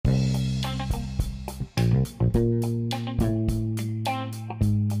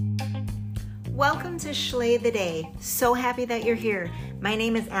Welcome to Schley the Day. So happy that you're here. My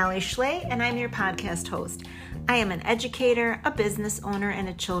name is Allie Schley, and I'm your podcast host. I am an educator, a business owner, and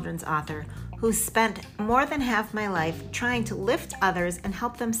a children's author who spent more than half my life trying to lift others and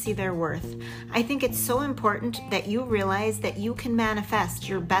help them see their worth. I think it's so important that you realize that you can manifest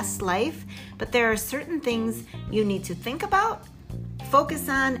your best life, but there are certain things you need to think about, focus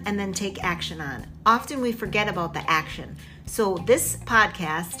on, and then take action on. Often we forget about the action. So this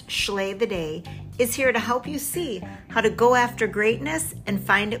podcast, Schley the Day, is here to help you see how to go after greatness and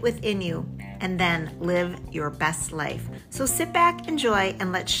find it within you, and then live your best life. So sit back, enjoy,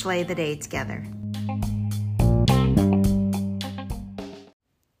 and let's Schley the Day together.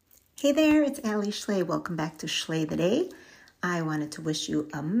 Hey there, it's Allie Schley. Welcome back to Schley the Day. I wanted to wish you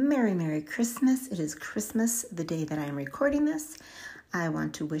a Merry, Merry Christmas. It is Christmas, the day that I am recording this. I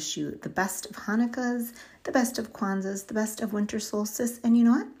want to wish you the best of Hanukkahs, the best of Kwanzas, the best of winter solstice. And you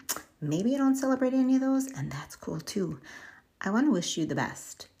know what? Maybe you don't celebrate any of those, and that's cool too. I want to wish you the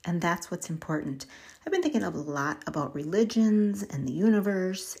best, and that's what's important. I've been thinking a lot about religions and the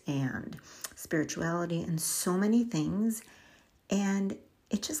universe and spirituality and so many things, and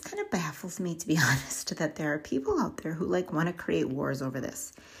it just kind of baffles me, to be honest, that there are people out there who want to create wars over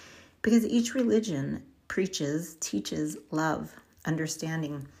this. Because each religion teaches love,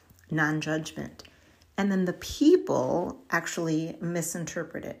 understanding, non-judgment. And then the people actually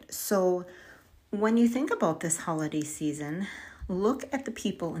misinterpret it. So when you think about this holiday season, look at the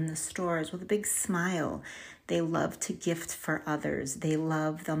people in the stores with a big smile. They love to gift for others.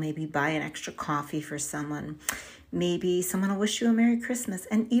 They'll maybe buy an extra coffee for someone. Maybe someone will wish you a Merry Christmas.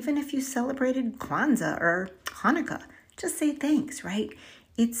 And even if you celebrated Kwanzaa or Hanukkah, just say thanks, right?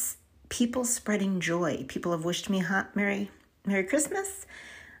 It's people spreading joy. People have wished me Merry Christmas.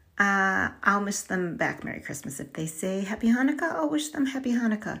 I'll wish them back Merry Christmas. If they say Happy Hanukkah, I'll wish them Happy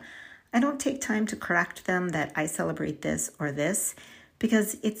Hanukkah. I don't take time to correct them that I celebrate this or this,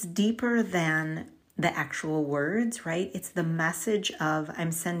 because it's deeper than the actual words, right? It's the message of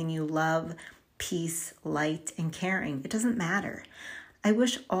I'm sending you love, peace, light, and caring. It doesn't matter. I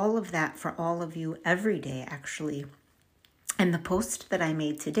wish all of that for all of you every day, actually. And the post that I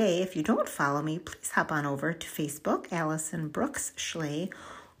made today, if you don't follow me, please hop on over to Facebook, Allison Brooks Schley,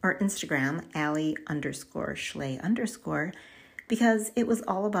 or Instagram, Allie_Schley_, because it was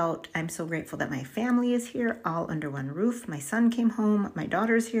all about, I'm so grateful that my family is here, all under one roof. My son came home, my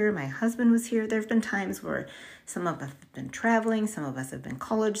daughter's here, my husband was here. There have been times where some of us have been traveling, some of us have been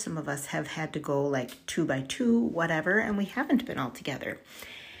college, some of us have had to go 2 by 2, whatever, and we haven't been all together.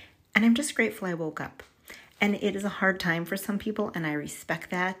 And I'm just grateful I woke up. And it is a hard time for some people, and I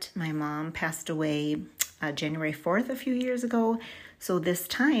respect that. My mom passed away January 4th a few years ago. So this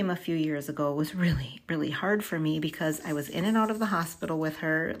time a few years ago was really, really hard for me because I was in and out of the hospital with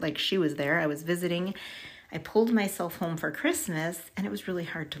her. She was there. I was visiting. I pulled myself home for Christmas, and it was really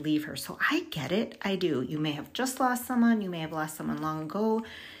hard to leave her. So I get it. I do. You may have just lost someone. You may have lost someone long ago.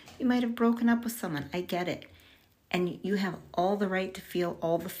 You might have broken up with someone. I get it. And you have all the right to feel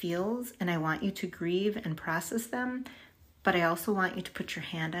all the feels, and I want you to grieve and process them, but I also want you to put your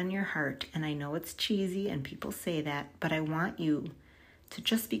hand on your heart, and I know it's cheesy and people say that, but I want you to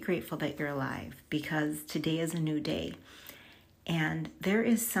just be grateful that you're alive, because today is a new day. And there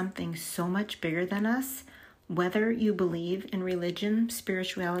is something so much bigger than us, whether you believe in religion,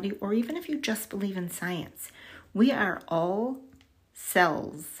 spirituality, or even if you just believe in science. We are all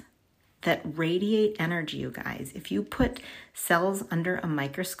cells that radiate energy, you guys. If you put cells under a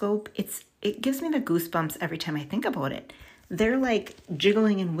microscope, it gives me the goosebumps every time I think about it. They're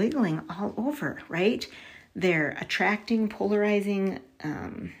jiggling and wiggling all over, right? They're attracting, polarizing,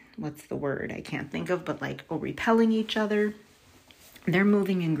 what's the word I can't think of, but repelling each other. They're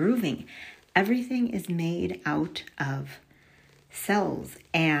moving and grooving. Everything is made out of cells.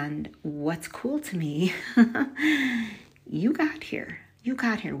 And what's cool to me, you got here. You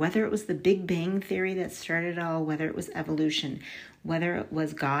got here, whether it was the Big Bang Theory that started it all, whether it was evolution, whether it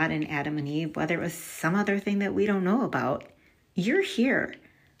was God and Adam and Eve, whether it was some other thing that we don't know about, you're here.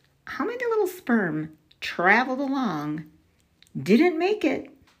 How many little sperm traveled along, didn't make it,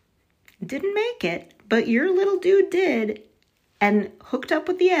 but your little dude did, and hooked up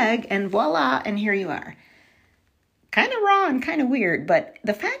with the egg, and voila, and here you are. Kind of raw and kind of weird, but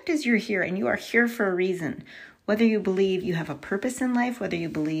the fact is you're here, and you are here for a reason. Whether you believe you have a purpose in life, whether you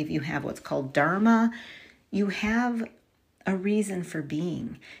believe you have what's called dharma, you have a reason for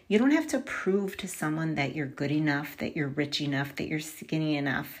being. You don't have to prove to someone that you're good enough, that you're rich enough, that you're skinny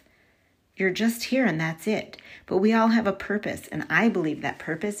enough. You're just here and that's it. But we all have a purpose, and I believe that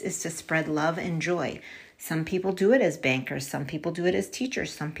purpose is to spread love and joy. Some people do it as bankers. Some people do it as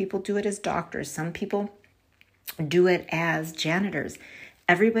teachers. Some people do it as doctors. Some people do it as janitors.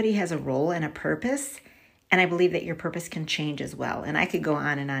 Everybody has a role and a purpose. And I believe that your purpose can change as well. And I could go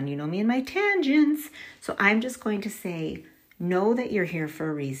on and on. You know me and my tangents. So I'm just going to say, know that you're here for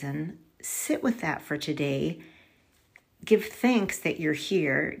a reason. Sit with that for today. Give thanks that you're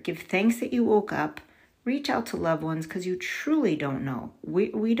here. Give thanks that you woke up. Reach out to loved ones because you truly don't know.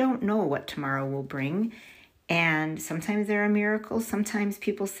 We don't know what tomorrow will bring. And sometimes there are miracles. Sometimes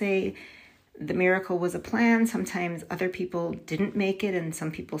people say the miracle was a plan. Sometimes other people didn't make it, and some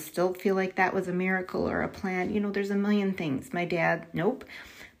people still feel like that was a miracle or a plan. You know, there's a million things. My dad, nope.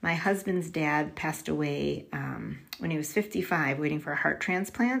 My husband's dad passed away when he was 55, waiting for a heart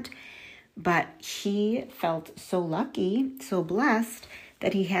transplant. But he felt so lucky, so blessed,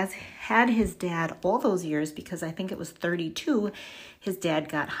 that he has had his dad all those years, because I think it was 32, his dad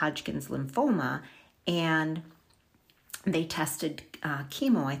got Hodgkin's lymphoma, and they tested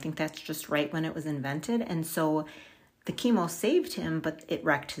chemo. I think that's just right when it was invented. And so the chemo saved him, but it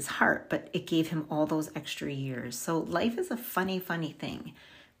wrecked his heart, but it gave him all those extra years. So life is a funny, funny thing.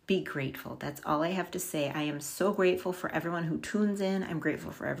 Be grateful. That's all I have to say. I am so grateful for everyone who tunes in. I'm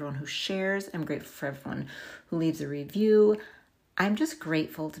grateful for everyone who shares. I'm grateful for everyone who leaves a review. I'm just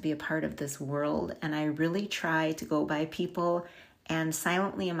grateful to be a part of this world, and I really try to go by people and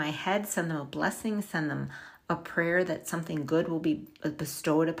silently in my head send them a blessing, send them a prayer that something good will be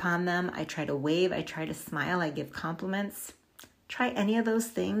bestowed upon them. I try to wave, I try to smile, I give compliments. Try any of those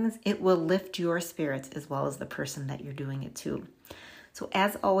things. It will lift your spirits as well as the person that you're doing it to. So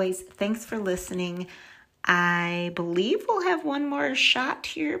as always, thanks for listening. I believe we'll have one more shot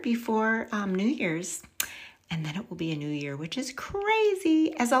here before New Year's. And then it will be a new year, which is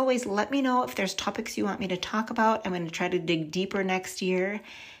crazy. As always, let me know if there's topics you want me to talk about. I'm going to try to dig deeper next year.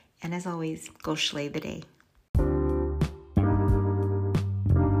 And as always, go slay the day.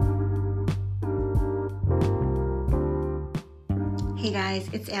 Hey guys,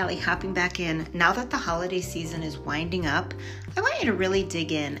 it's Allie hopping back in. Now that the holiday season is winding up, I want you to really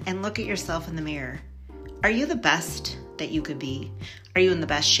dig in and look at yourself in the mirror. Are you the best that you could be? Are you in the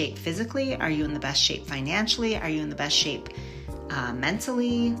best shape physically? Are you in the best shape financially? Are you in the best shape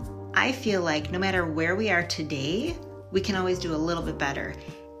mentally? I feel like no matter where we are today, we can always do a little bit better.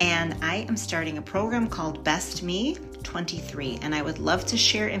 And I am starting a program called Best Me 23, and I would love to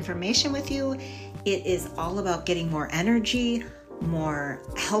share information with you. It is all about getting more energy, more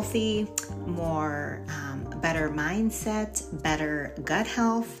healthy, more better mindset, better gut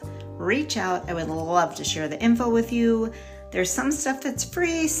health. Reach out. I would love to share the info with you. There's some stuff that's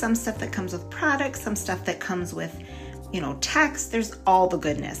free, some stuff that comes with products, some stuff that comes with, text. There's all the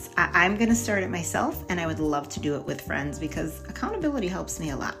goodness. I'm going to start it myself, and I would love to do it with friends because accountability helps me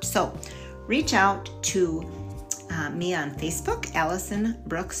a lot. So reach out to me on Facebook, Allison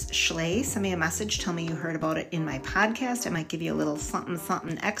Brooks Schley. Send me a message. Tell me you heard about it in my podcast. I might give you a little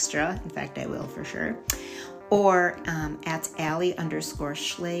something extra. In fact, I will for sure. Or at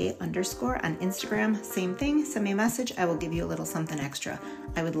Allie_Schley_ on Instagram. Same thing. Send me a message. I will give you a little something extra.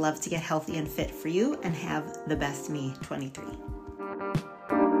 I would love to get healthy and fit for you and have the best me 23.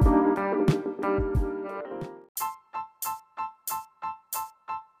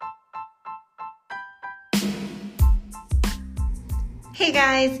 Hey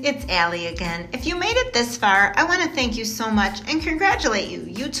guys, it's Allie again. If you made it this far, I want to thank you so much and congratulate you.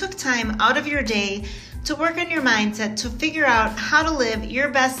 You took time out of your day to work on your mindset, to figure out how to live your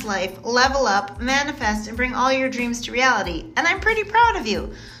best life, level up, manifest, and bring all your dreams to reality. And I'm pretty proud of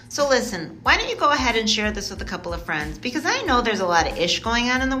you. So listen, why don't you go ahead and share this with a couple of friends? Because I know there's a lot of ish going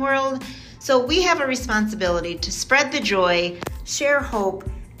on in the world. So we have a responsibility to spread the joy, share hope,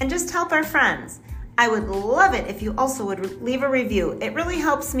 and just help our friends. I would love it if you also would leave a review. It really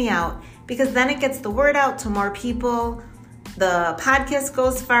helps me out because then it gets the word out to more people. The podcast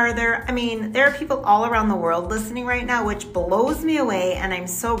goes farther. I mean, there are people all around the world listening right now, which blows me away, and I'm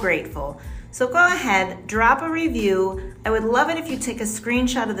so grateful. So go ahead, drop a review. I would love it if you take a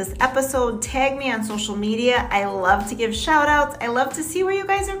screenshot of this episode, tag me on social media. I love to give shout outs. I love to see where you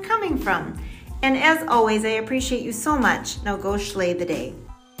guys are coming from. And as always, I appreciate you so much. Now go slay the day.